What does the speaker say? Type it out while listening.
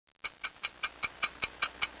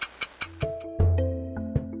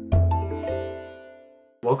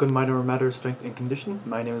Welcome to Minor Matter Strength and Conditioning.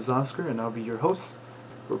 My name is Oscar and I'll be your host.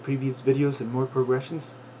 For previous videos and more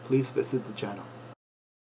progressions, please visit the channel.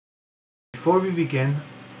 Before we begin,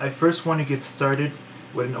 I first want to get started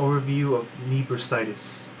with an overview of knee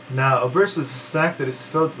bursitis. Now, a bursa is a sac that is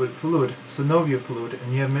filled with fluid, synovial fluid,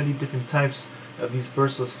 and you have many different types of these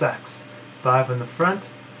bursal sacs. 5 on the front,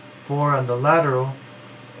 4 on the lateral,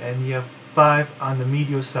 and you have 5 on the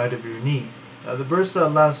medial side of your knee. Now, the bursa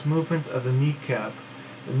allows movement of the kneecap.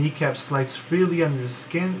 The kneecap slides freely under the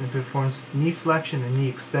skin and performs knee flexion and knee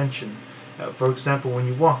extension. For example, when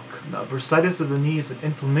you walk. Now, bursitis of the knee is an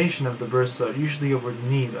inflammation of the bursa, usually over the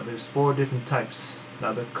knee. Now, there's 4 different types.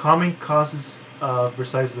 Now, the common causes of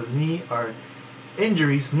bursitis of the knee are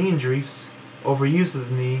injuries, knee injuries, overuse of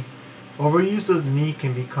the knee. Overuse of the knee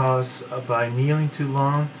can be caused by kneeling too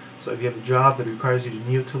long. So if you have a job that requires you to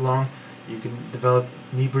kneel too long, you can develop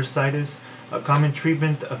knee bursitis. A common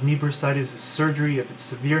treatment of knee bursitis is surgery if it's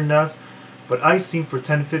severe enough, but icing for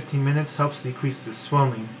 10 to 15 minutes helps decrease the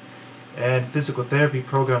swelling. And physical therapy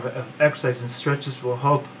program of exercise and stretches will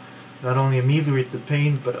help not only ameliorate the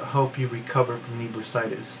pain, but help you recover from knee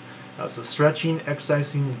bursitis. So stretching,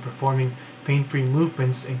 exercising, and performing pain-free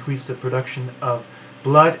movements increase the production of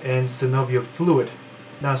blood and synovial fluid.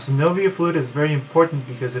 Now, synovial fluid is very important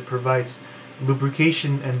because it provides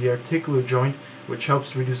lubrication in the articular joint, which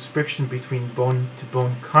helps reduce friction between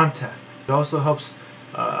bone-to-bone contact. It also helps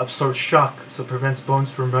absorb shock, so prevents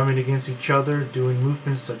bones from rubbing against each other doing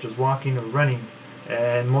movements such as walking or running.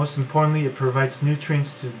 And most importantly, it provides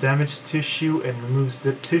nutrients to damaged tissue and removes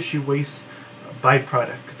the tissue waste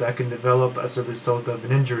byproduct that can develop as a result of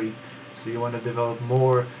an injury. So you want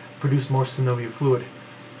to produce more synovial fluid.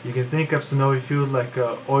 You can think of synovial fluid like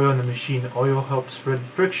oil in a machine. Oil helps spread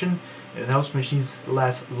friction, and it helps machines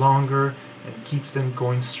last longer and keeps them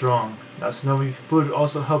going strong. Now, synovial fluid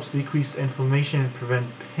also helps decrease inflammation and prevent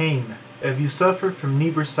pain. If you suffer from knee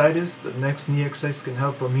bursitis, the next knee exercise can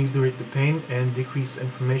help ameliorate the pain and decrease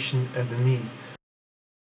inflammation in the knee.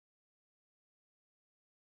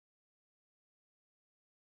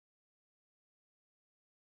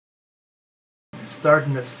 Start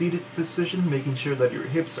in a seated position, making sure that your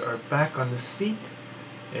hips are back on the seat,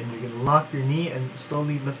 and you're going to lock your knee and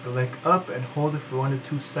slowly lift the leg up and hold it for 1 to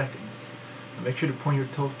 2 seconds. Now make sure to point your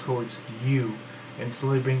toe towards you and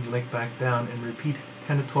slowly bring the leg back down and repeat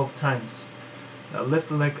 10 to 12 times. Now lift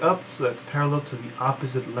the leg up so that it's parallel to the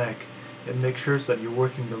opposite leg and make sure that you're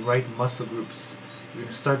working the right muscle groups. You're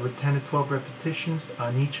going to start with 10 to 12 repetitions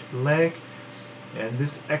on each leg. And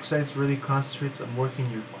this exercise really concentrates on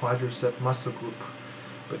working your quadricep muscle group,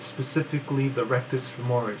 but specifically the rectus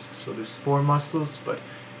femoris. So there's 4 muscles, but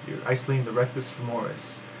you're isolating the rectus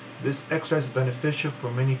femoris. This exercise is beneficial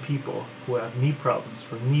for many people who have knee problems,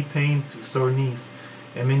 from knee pain to sore knees,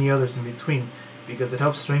 and many others in between, because it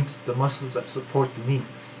helps strengthen the muscles that support the knee,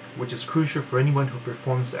 which is crucial for anyone who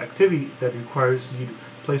performs activity that requires you to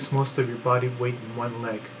place most of your body weight in one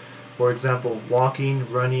leg. For example,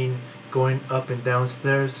 walking, running, going up and down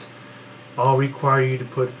stairs, all require you to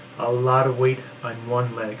put a lot of weight on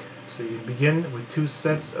one leg. So you begin with 2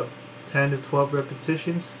 sets of 10 to 12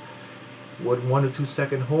 repetitions with 1 to 2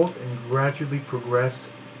 second hold, and gradually progress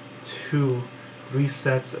to 3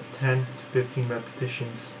 sets of 10 to 15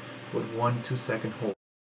 repetitions with 1 to 2 second hold.